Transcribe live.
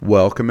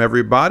Welcome,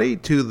 everybody,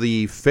 to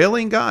the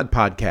Failing God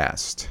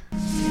podcast.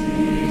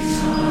 Take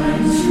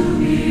time to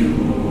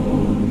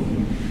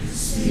behold,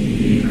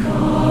 speak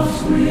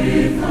oft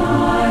with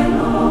thy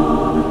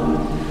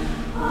Lord,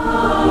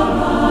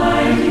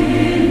 abide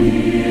in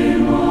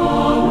him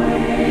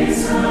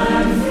always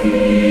and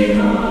feed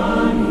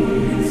on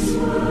his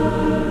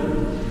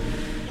word.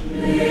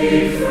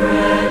 Make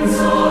friends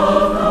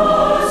of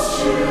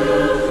God's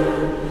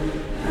children,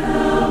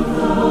 help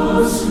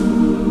those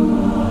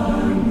who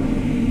are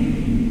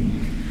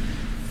meek,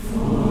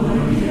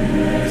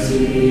 forgetting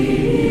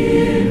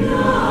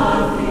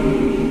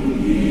nothing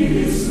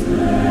his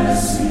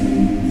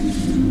blessing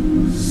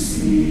to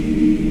seek.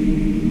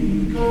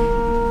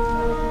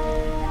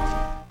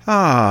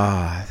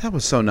 That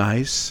was so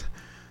nice.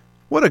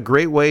 What a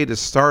great way to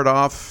start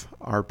off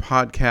our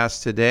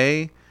podcast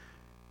today.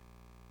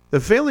 The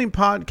Failing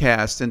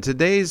Podcast, and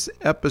today's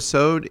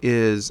episode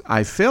is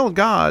I Failed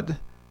God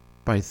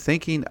by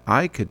Thinking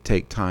I Could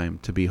Take Time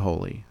to Be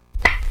Holy.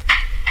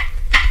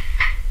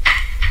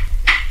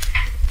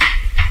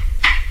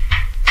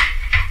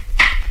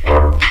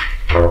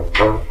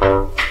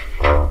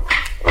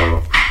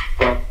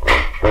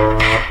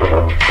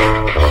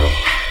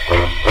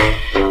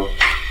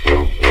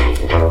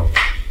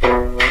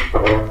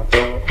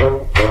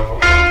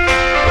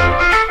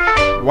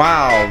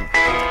 Wow,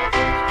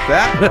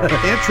 that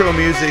intro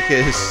music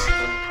is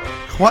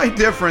quite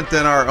different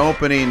than our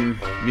opening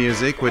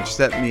music, which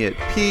set me at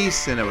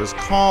peace, and it was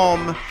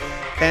calm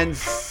and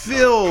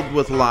filled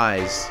with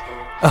lies.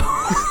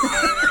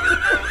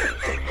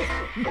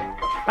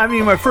 I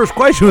mean, my first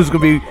question was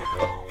going to be,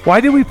 why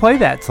did we play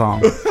that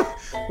song?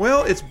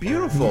 Well, it's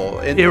beautiful.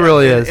 And, It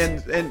really is.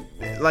 And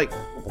like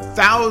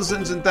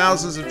thousands and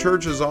thousands of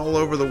churches all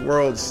over the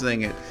world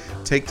sing it.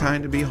 Take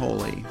time to be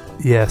holy.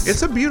 Yes.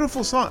 It's a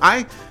beautiful song.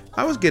 I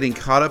was getting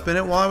caught up in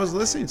it while I was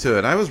listening to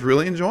it. I was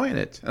really enjoying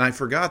it. And I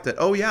forgot that,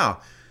 oh yeah,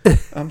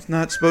 I'm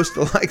not supposed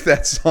to like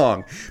that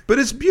song. But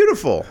it's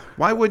beautiful.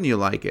 Why wouldn't you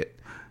like it?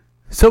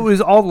 So it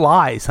was all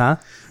lies, huh?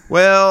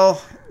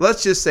 Well,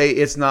 let's just say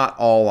it's not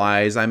all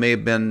lies. I may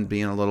have been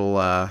being a little,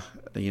 I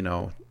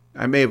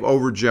may have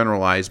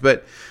overgeneralized.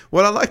 But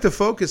what I like to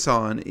focus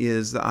on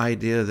is the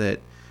idea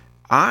that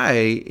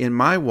I, in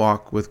my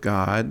walk with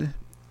God,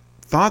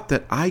 thought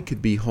that I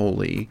could be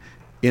holy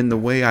in the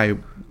way I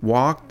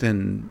walked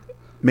and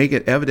make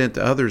it evident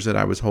to others that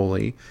I was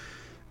holy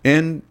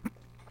and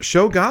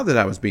show God that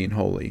I was being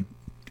holy.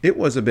 It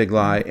was a big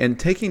lie. And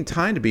taking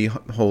time to be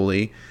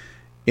holy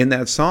in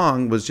that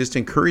song was just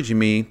encouraging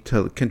me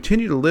to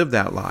continue to live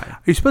that lie.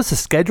 Are you supposed to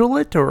schedule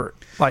it or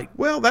like?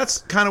 Well, that's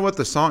kind of what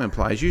the song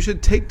implies. You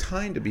should take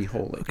time to be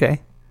holy.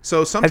 Okay.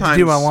 So sometimes Have to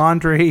do my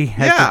laundry.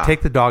 Have to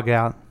take the dog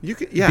out. You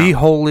can, Be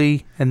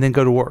holy and then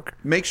go to work.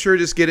 Make sure to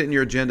just get it in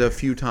your agenda a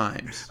few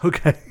times.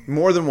 Okay.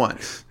 More than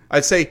once.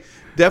 I'd say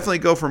definitely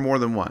go for more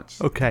than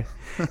once. Okay.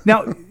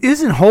 Now,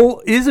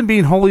 isn't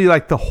being holy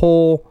like the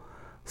whole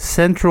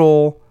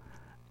central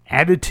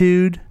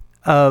attribute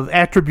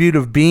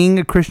of being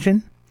a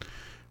Christian?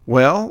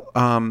 Well,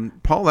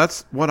 Paul,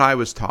 that's what I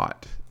was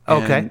taught.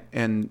 Okay.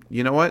 And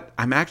you know what?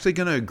 I'm actually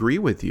going to agree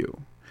with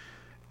you.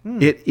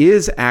 It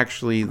is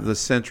actually the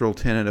central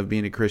tenet of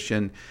being a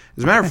Christian.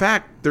 As a matter of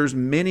fact, there's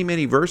many,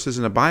 many verses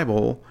in the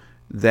Bible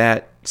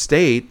that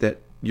state that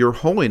your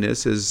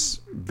holiness is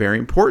very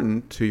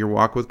important to your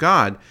walk with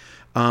God.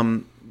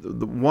 The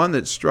one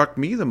that struck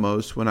me the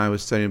most when I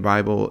was studying the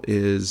Bible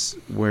is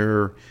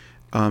where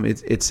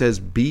it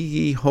says, "Be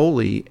ye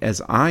holy as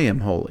I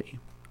am holy."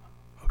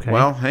 Okay.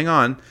 Well, hang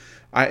on.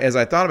 As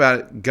I thought about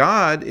it,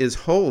 God is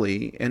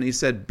holy, and he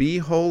said, "Be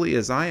holy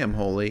as I am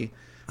holy."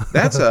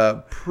 That's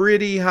a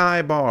pretty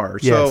high bar.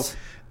 Yes. So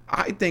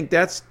I think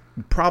that's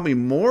probably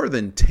more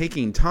than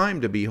taking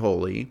time to be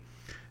holy.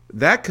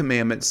 That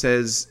commandment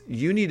says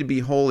you need to be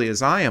holy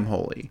as I am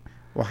holy.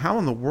 Well, how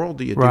in the world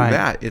do you do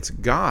that? It's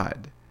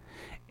God.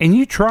 And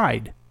you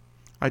tried.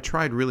 I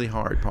tried really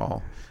hard,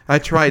 Paul. I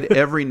tried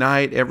every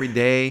night, every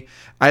day.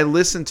 I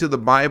listened to the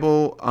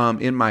Bible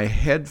in my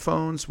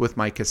headphones with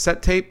my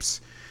cassette tapes.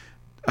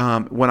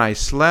 When I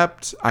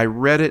slept, I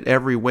read it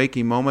every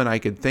waking moment I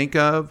could think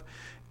of.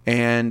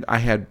 And I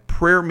had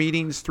prayer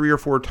meetings 3 or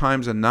 4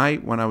 times a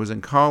night when I was in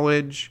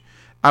college.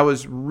 I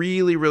was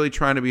really, really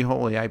trying to be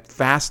holy. I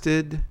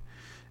fasted.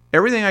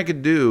 Everything I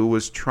could do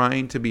was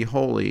trying to be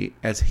holy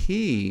as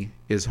he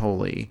is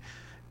holy.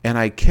 And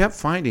I kept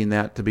finding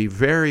that to be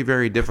very,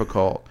 very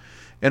difficult.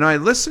 And I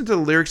listened to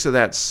the lyrics of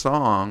that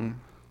song.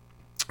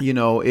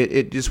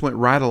 It just went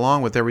right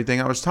along with everything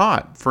I was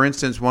taught. For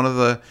instance, one of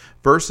the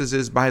verses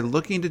is, "By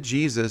looking to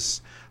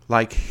Jesus,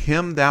 like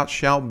him thou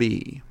shalt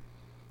be."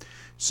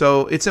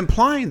 So it's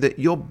implying that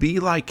you'll be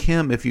like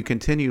him if you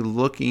continue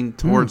looking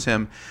towards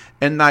him.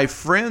 "And thy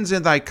friends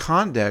in thy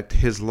conduct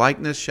his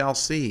likeness shall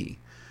see."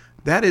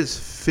 That is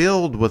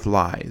filled with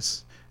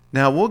lies.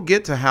 Now, we'll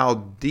get to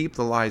how deep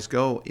the lies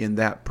go in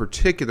that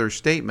particular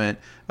statement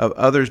of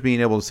others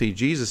being able to see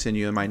Jesus in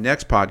you in my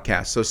next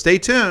podcast. So stay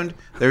tuned.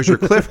 There's your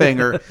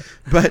cliffhanger.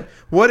 But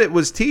what it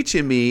was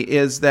teaching me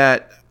is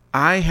that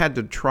I had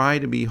to try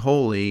to be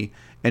holy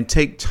and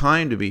take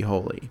time to be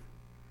holy.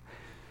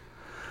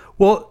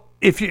 Well,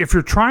 if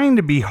you're trying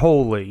to be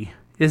holy,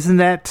 isn't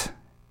that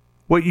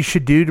what you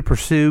should do to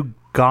pursue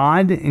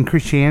God in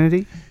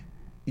Christianity?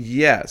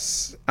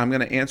 Yes. I'm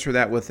going to answer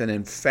that with an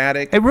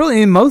emphatic... It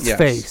really, in most yes.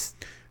 faiths,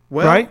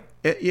 Well, right?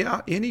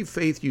 Yeah, any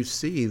faith you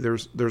see,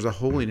 there's a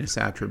holiness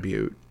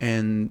attribute,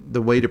 and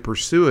the way to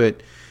pursue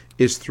it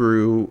is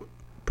through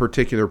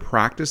particular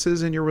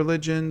practices in your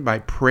religion, by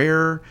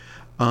prayer,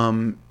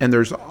 and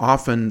there's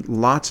often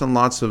lots and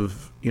lots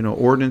of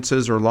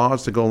ordinances or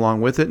laws to go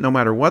along with it, no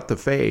matter what the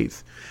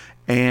faith.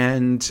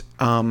 And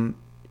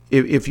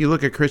if you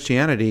look at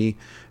Christianity,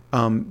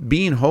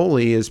 being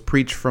holy is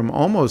preached from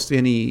almost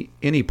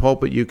any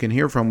pulpit you can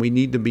hear from. We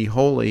need to be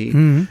holy.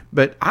 Mm-hmm.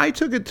 But I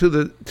took it to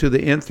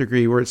the nth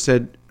degree, where it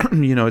said,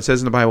 it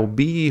says in the Bible,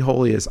 "Be ye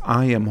holy as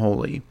I am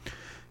holy."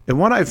 And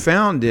what I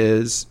found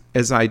is,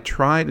 as I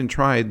tried and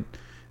tried,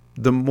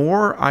 the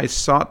more I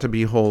sought to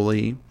be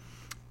holy,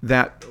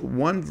 that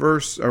one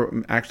verse,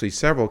 or actually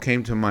several,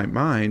 came to my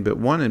mind, but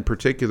one in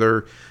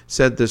particular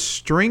said, "The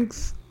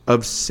strength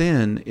of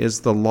sin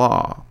is the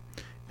law."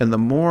 And the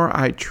more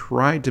I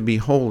tried to be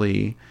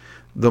holy,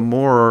 the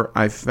more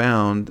I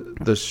found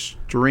the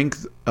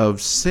strength of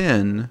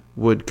sin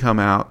would come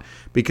out,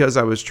 because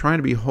I was trying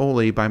to be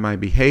holy by my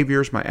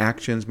behaviors, my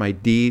actions, my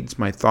deeds,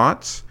 my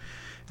thoughts.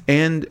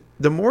 And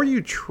the more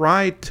you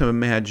try to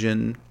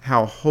imagine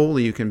how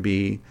holy you can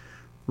be,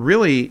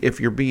 really, if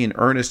you're being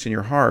earnest in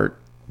your heart,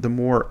 the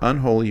more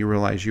unholy you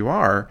realize you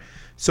are.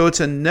 So it's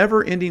a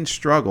never-ending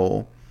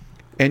struggle,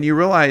 and you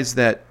realize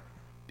that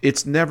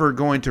it's never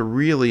going to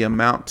really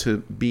amount to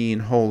being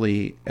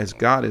holy as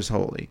God is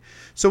holy.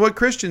 So what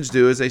Christians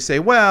do is they say,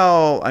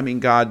 well, I mean,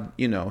 God,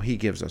 He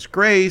gives us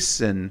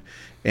grace, and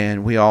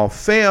we all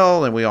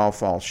fail, and we all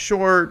fall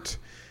short.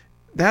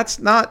 That's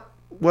not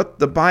what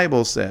the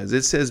Bible says.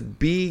 It says,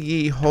 "Be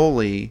ye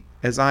holy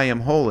as I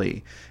am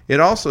holy." It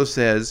also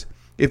says,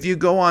 if you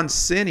go on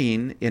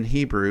sinning in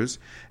Hebrews,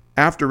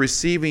 after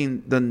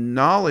receiving the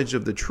knowledge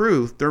of the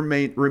truth, there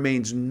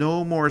remains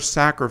no more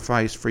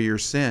sacrifice for your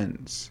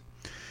sins.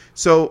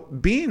 So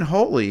being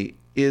holy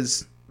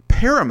is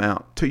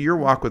paramount to your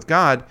walk with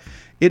God.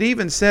 It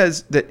even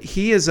says that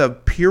He is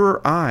of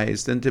purer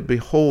eyes than to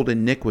behold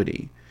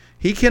iniquity.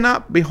 He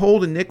cannot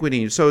behold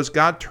iniquity. So is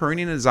God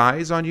turning His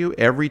eyes on you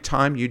every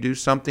time you do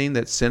something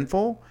that's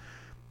sinful?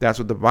 That's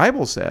what the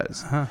Bible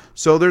says. Uh-huh.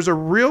 So there's a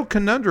real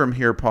conundrum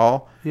here,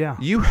 Paul. Yeah.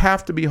 You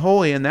have to be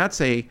holy, and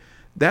that's a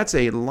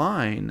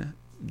line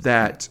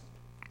that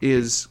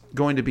is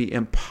going to be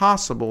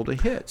impossible to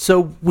hit.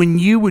 So when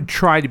you would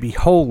try to be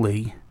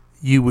holy,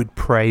 you would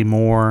pray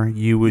more,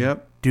 you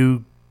would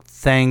do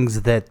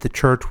things that the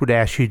church would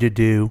ask you to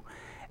do,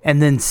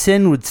 and then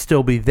sin would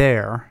still be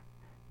there.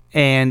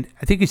 And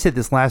I think you said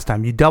this last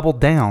time, you doubled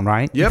down,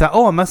 right? Yep. You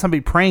thought, I must not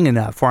be praying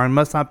enough, or I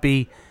must not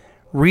be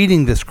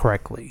reading this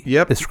correctly,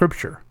 the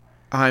scripture.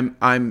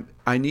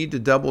 I need to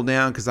double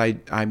down because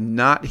I'm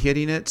not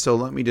hitting it, so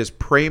let me just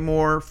pray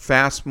more,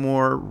 fast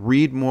more,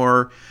 read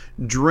more,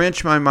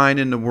 drench my mind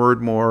in the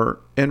Word more.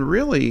 And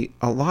really,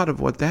 a lot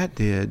of what that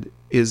did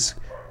is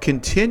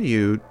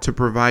continue to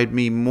provide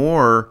me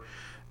more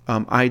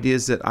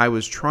ideas that I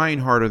was trying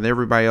harder than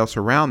everybody else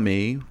around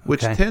me,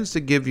 which tends to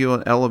give you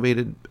an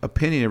elevated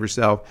opinion of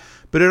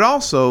yourself. But it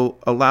also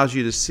allows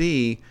you to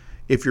see,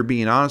 if you're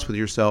being honest with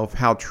yourself,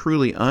 how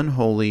truly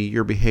unholy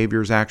your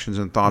behaviors, actions,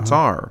 and thoughts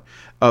are.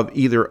 Of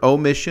either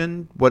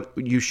omission, what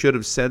you should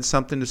have said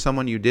something to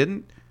someone you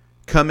didn't.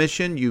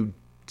 Commission, you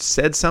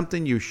said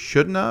something you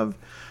shouldn't have,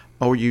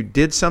 or you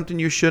did something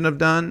you shouldn't have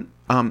done.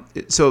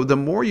 So the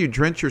more you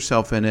drench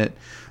yourself in it,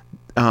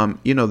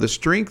 the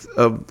strength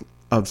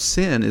of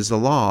sin is the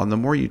law, and the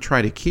more you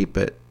try to keep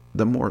it,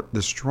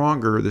 the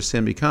stronger the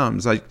sin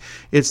becomes. Like,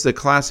 it's the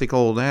classic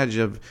old adage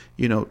of,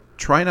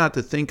 try not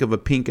to think of a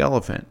pink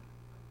elephant.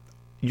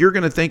 You're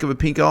going to think of a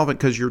pink elephant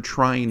because you're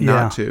trying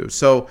not to.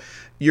 So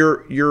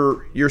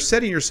you're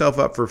setting yourself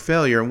up for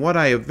failure. And what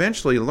I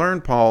eventually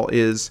learned, Paul,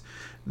 is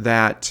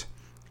that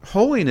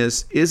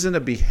holiness isn't a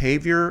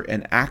behavior,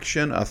 an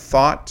action, a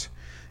thought.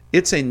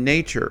 It's a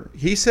nature.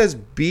 He says,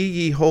 "Be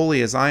ye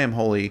holy as I am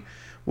holy."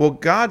 Well,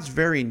 God's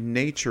very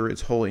nature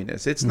is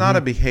holiness. It's not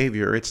a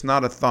behavior. It's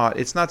not a thought.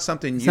 It's not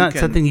something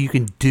something you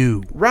can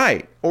do.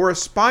 Right. Or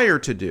aspire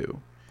to do.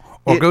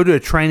 Or go to a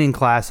training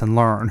class and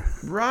learn.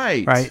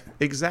 Right. Right.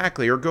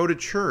 Exactly. Or go to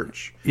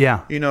church.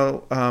 Yeah.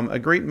 A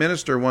great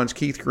minister once,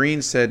 Keith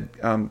Green, said,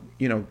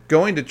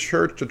 going to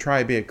church to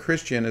try to be a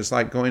Christian is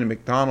like going to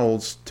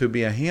McDonald's to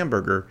be a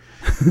hamburger.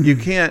 You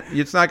can't,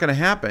 it's not going to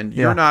happen.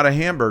 You're not a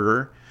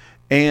hamburger.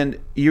 And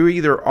you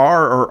either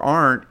are or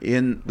aren't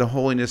in the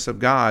holiness of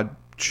God,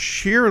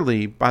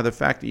 sheerly by the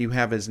fact that you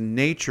have His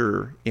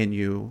nature in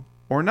you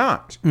or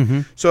not.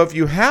 Mm-hmm. So if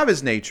you have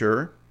His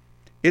nature,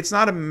 it's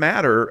not a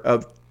matter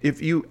of,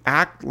 if you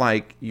act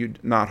like you're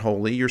not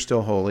holy, you're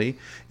still holy.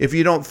 If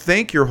you don't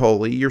think you're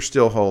holy, you're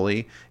still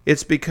holy.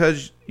 It's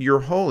because you're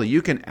holy.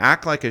 You can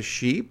act like a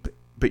sheep,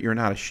 but you're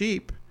not a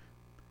sheep.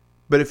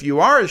 But if you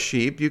are a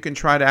sheep, you can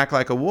try to act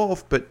like a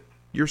wolf, but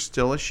you're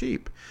still a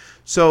sheep.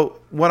 So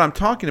what I'm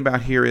talking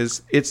about here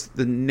is it's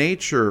the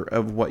nature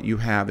of what you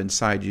have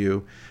inside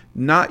you,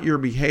 not your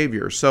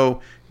behavior. So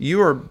you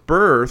are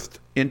birthed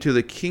into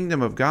the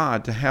kingdom of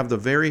God to have the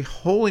very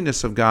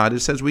holiness of God.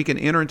 It says we can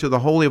enter into the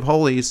Holy of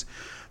Holies,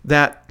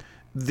 that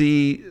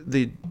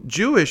the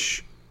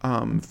Jewish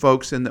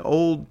folks in the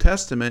Old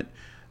Testament,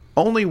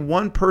 only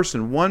one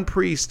person, one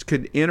priest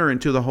could enter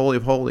into the Holy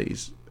of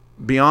Holies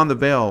beyond the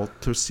veil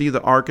to see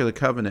the Ark of the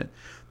Covenant.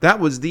 That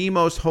was the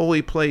most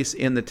holy place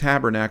in the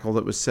tabernacle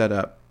that was set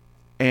up.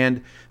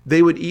 And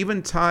they would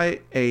even tie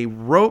a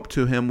rope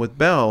to him with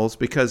bells,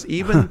 because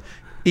even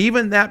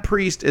that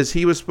priest, as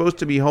he was supposed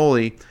to be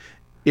holy,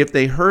 if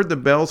they heard the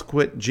bells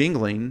quit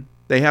jingling,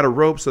 they had a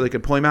rope so they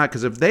could pull him out,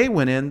 because if they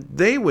went in,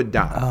 they would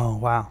die. Oh,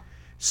 wow.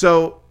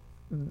 So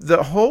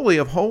the Holy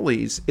of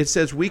Holies, it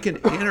says we can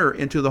enter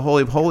into the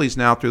Holy of Holies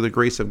now through the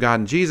grace of God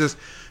in Jesus,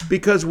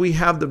 because we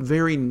have the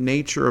very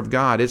nature of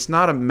God. It's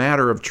not a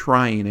matter of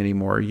trying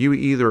anymore. You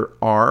either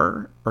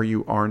are or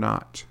you are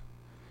not.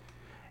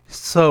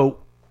 So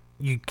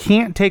you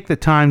can't take the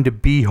time to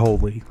be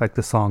holy, like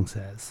the song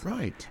says.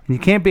 Right. And you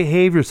can't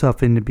behave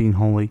yourself into being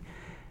holy.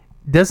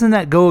 Doesn't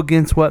that go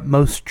against what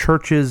most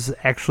churches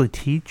actually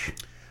teach?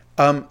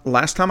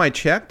 Last time I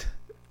checked,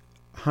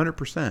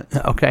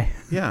 100%. Okay.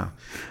 Yeah.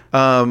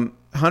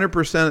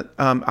 100%.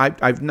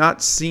 I've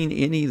not seen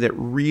any that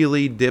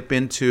really dip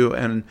into,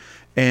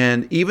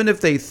 and even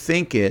if they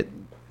think it,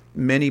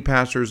 many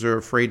pastors are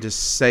afraid to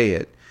say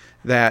it,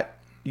 that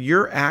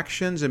your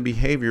actions and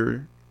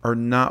behavior are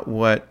not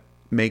what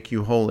make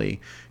you holy.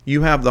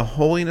 You have the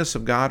holiness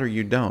of God or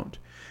you don't.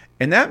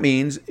 And that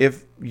means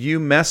if you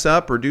mess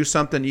up or do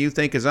something you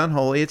think is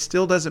unholy, it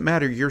still doesn't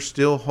matter. You're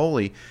still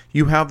holy.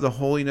 You have the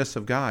holiness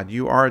of God.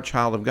 You are a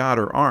child of God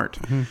or aren't.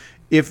 Mm-hmm.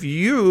 If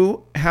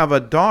you have a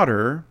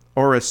daughter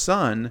or a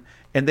son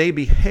and they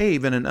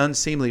behave in an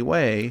unseemly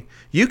way,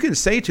 you can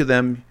say to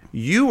them,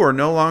 you are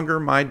no longer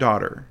my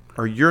daughter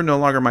or you're no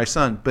longer my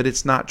son, but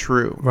it's not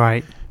true.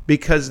 Right.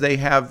 Because they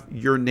have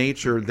your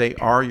nature. They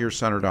are your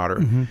son or daughter.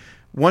 Mm-hmm.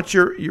 Once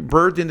you're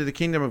birthed into the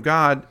kingdom of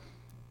God,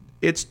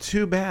 it's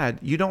too bad.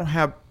 You don't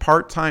have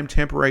part-time,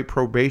 temporary,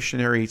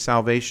 probationary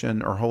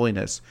salvation or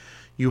holiness.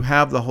 You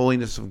have the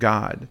holiness of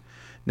God.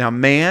 Now,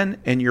 man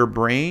and your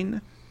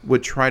brain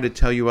would try to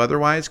tell you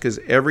otherwise, because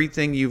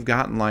everything you've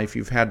got in life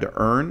you've had to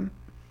earn.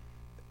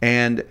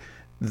 And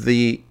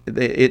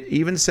it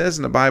even says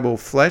in the Bible,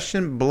 flesh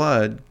and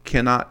blood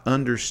cannot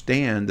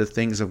understand the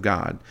things of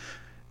God.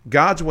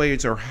 God's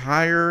ways are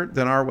higher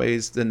than our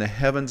ways, than the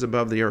heavens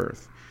above the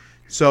earth.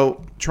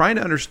 So trying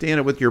to understand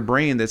it with your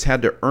brain that's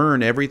had to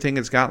earn everything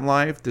it's got in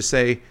life, to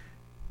say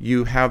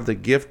you have the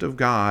gift of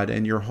God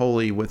and you're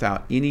holy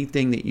without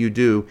anything that you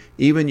do,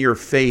 even your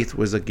faith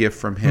was a gift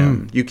from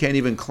Him. You can't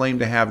even claim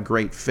to have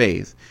great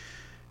faith.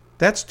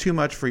 That's too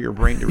much for your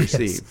brain to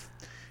receive.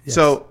 Yes.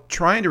 So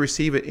trying to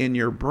receive it in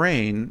your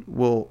brain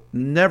will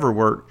never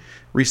work.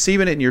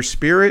 Receiving it in your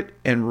spirit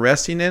and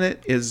resting in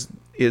it is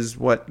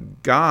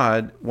what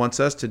God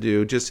wants us to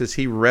do. Just as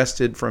He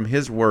rested from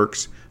His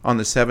works on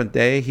the seventh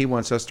day, He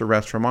wants us to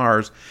rest from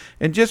ours.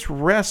 And just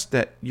rest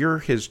that you're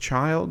His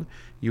child,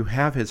 you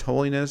have His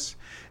holiness,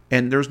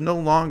 and there's no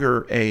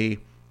longer a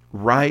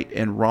right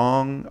and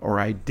wrong, or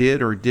I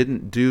did or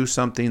didn't do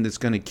something that's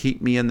going to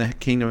keep me in the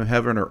kingdom of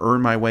heaven or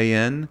earn my way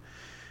in.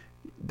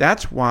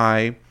 That's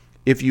why,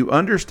 if you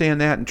understand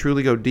that and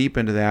truly go deep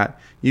into that,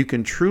 you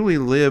can truly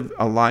live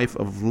a life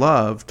of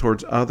love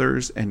towards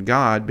others and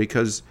God,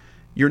 because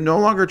you're no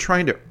longer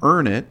trying to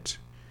earn it.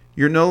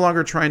 You're no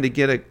longer trying to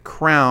get a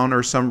crown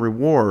or some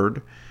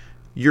reward.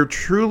 You're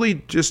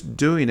truly just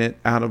doing it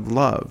out of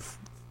love.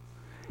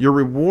 Your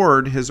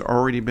reward has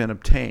already been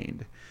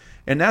obtained.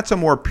 And that's a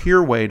more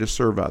pure way to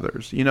serve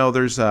others. You know,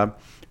 there's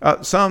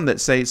some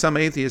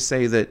atheists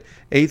say that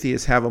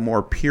atheists have a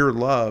more pure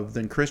love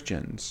than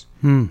Christians.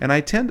 And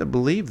I tend to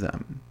believe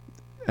them.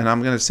 And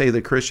I'm going to say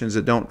the Christians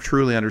that don't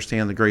truly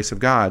understand the grace of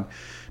God.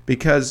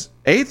 Because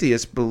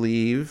atheists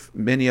believe,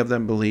 many of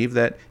them believe,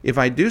 that if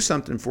I do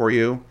something for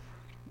you,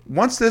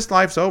 once this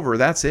life's over,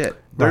 that's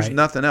it. There's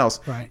nothing else.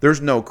 Right.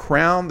 There's no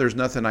crown. There's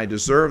nothing I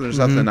deserve. There's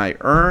nothing I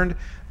earned.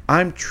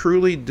 I'm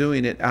truly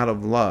doing it out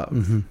of love.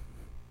 Mm-hmm.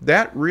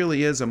 That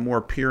really is a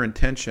more pure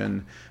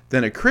intention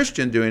than a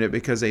Christian doing it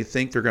because they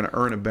think they're going to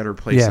earn a better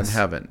place in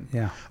heaven.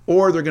 Yeah.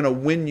 Or they're going to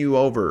win you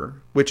over,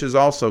 which is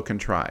also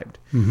contrived.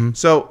 Mm-hmm.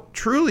 So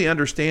truly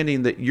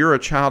understanding that you're a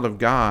child of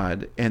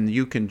God and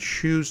you can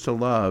choose to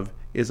love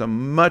is a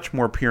much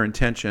more pure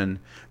intention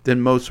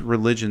than most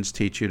religions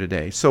teach you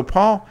today. So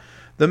Paul,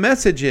 the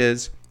message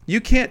is you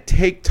can't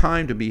take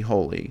time to be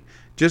holy,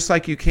 just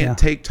like you can't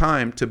take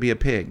time to be a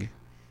pig.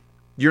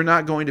 You're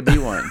not going to be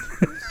one.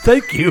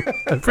 Thank you.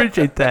 I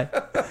appreciate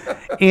that.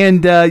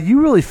 And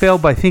you really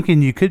failed by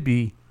thinking you could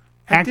you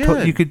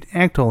could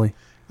act holy.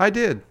 I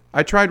did.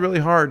 I tried really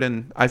hard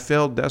and I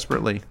failed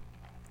desperately.